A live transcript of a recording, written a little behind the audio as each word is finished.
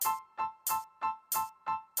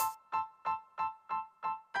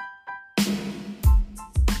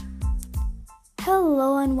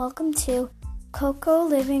Hello and welcome to Coco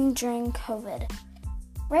Living During COVID.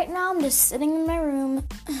 Right now I'm just sitting in my room,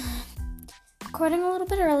 recording a little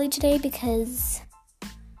bit early today because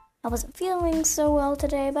I wasn't feeling so well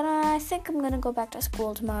today, but I think I'm gonna go back to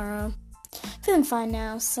school tomorrow. Feeling fine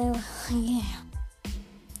now, so yeah.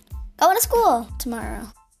 Going to school tomorrow.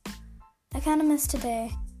 I kind of missed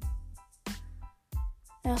today.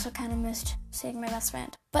 I also kind of missed seeing my best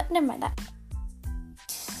friend, but never mind that.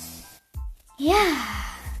 Yeah,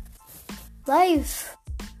 life,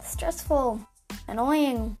 stressful,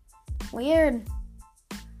 annoying, weird.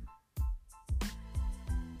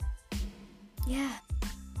 Yeah,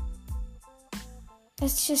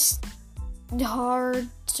 it's just hard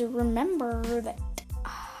to remember that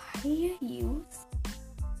I used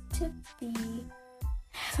to be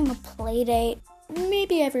having a play date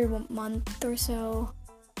maybe every month or so.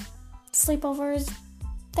 Sleepovers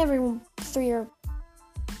every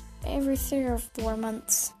 3 or 4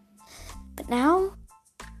 months. But now,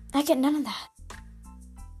 I get none of that.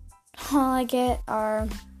 All I get are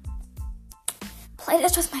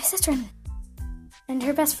playdates with my sister and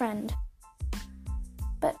her best friend.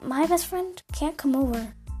 But my best friend can't come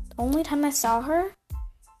over. The only time I saw her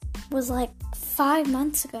was like 5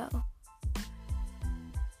 months ago.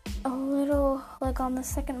 A little, like on the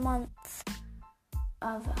second month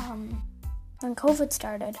of, when COVID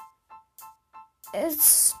started. It's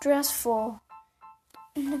stressful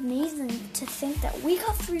and amazing to think that we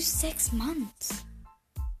got through 6 months.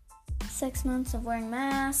 6 months of wearing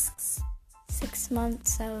masks. 6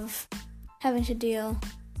 months of having to deal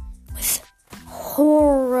with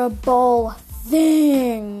horrible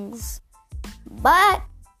things. But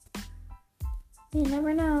you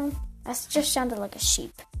never know. I just sounded like a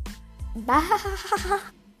sheep. Bah.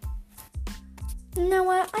 You know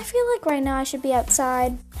what? I feel like right now I should be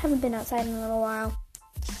outside. Haven't been outside in a little while.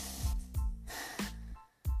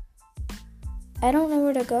 I don't know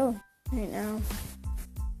where to go right now,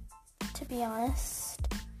 to be honest.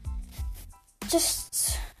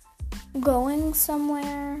 Just going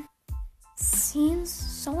somewhere seems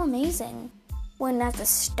so amazing. When at the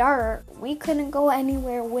start, we couldn't go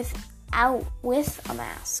anywhere with a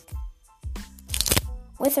mask.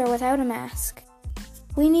 With or without a mask.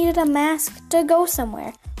 We needed a mask to go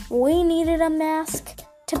somewhere. We needed a mask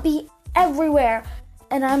to be everywhere.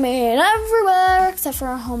 And I mean everywhere except for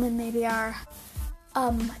our home and maybe our,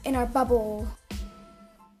 in our bubble.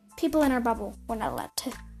 People in our bubble were not allowed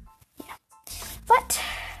to, yeah. But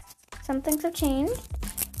some things have changed.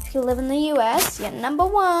 If you live in the US, you're number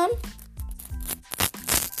one.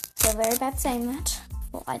 Feel very bad saying that.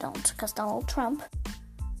 Well, I don't, because Donald Trump.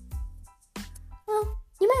 Well,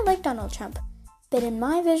 you might like Donald Trump. But in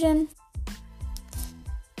my vision,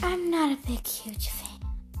 I'm not a big, huge fan.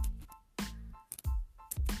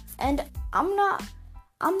 And I'm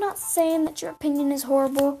not saying that your opinion is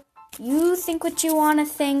horrible. You think what you want to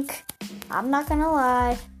think. I'm not gonna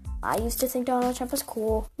lie. I used to think Donald Trump was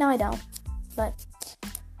cool. Now I don't. But,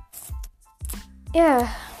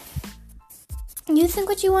 yeah. You think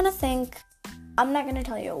what you want to think. I'm not gonna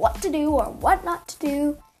tell you what to do or what not to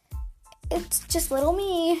do. It's just little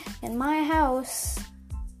me in my house.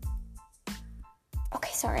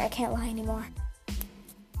 Okay, sorry, I can't lie anymore.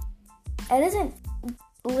 It isn't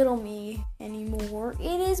little me anymore.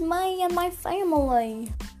 It is me and my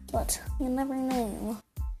family. But you never know.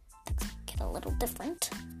 Things get a little different.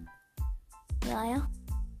 Yeah.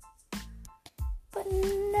 But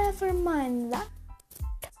never mind that.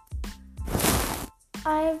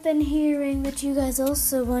 I've been hearing that you guys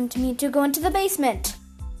also want me to go into the basement.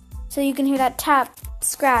 So you can hear that tap,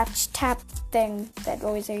 scratch, tap thing that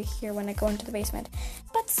always I hear when I go into the basement.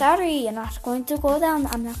 But sorry, I'm not going to go down.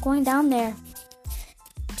 I'm not going down there.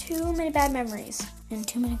 Too many bad memories and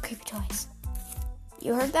too many creepy toys.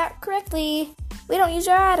 You heard that correctly. We don't use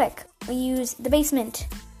our attic. We use the basement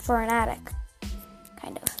for an attic.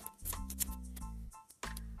 Kind of.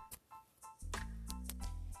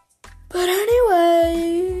 But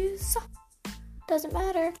anyways, doesn't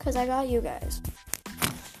matter because I got you guys.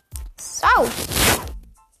 So,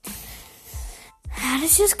 that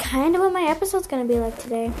is just kind of what my episode's going to be like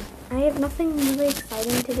today. I have nothing really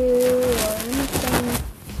exciting to do or anything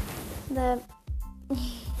that,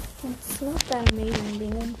 it's not that amazing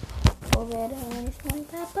being in COVID or anything like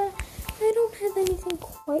that, but I don't have anything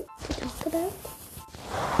quite to talk about.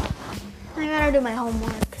 I gotta do my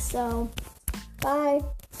homework, so bye.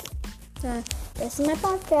 This is my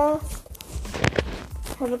podcast.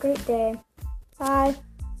 Have a great day. Bye.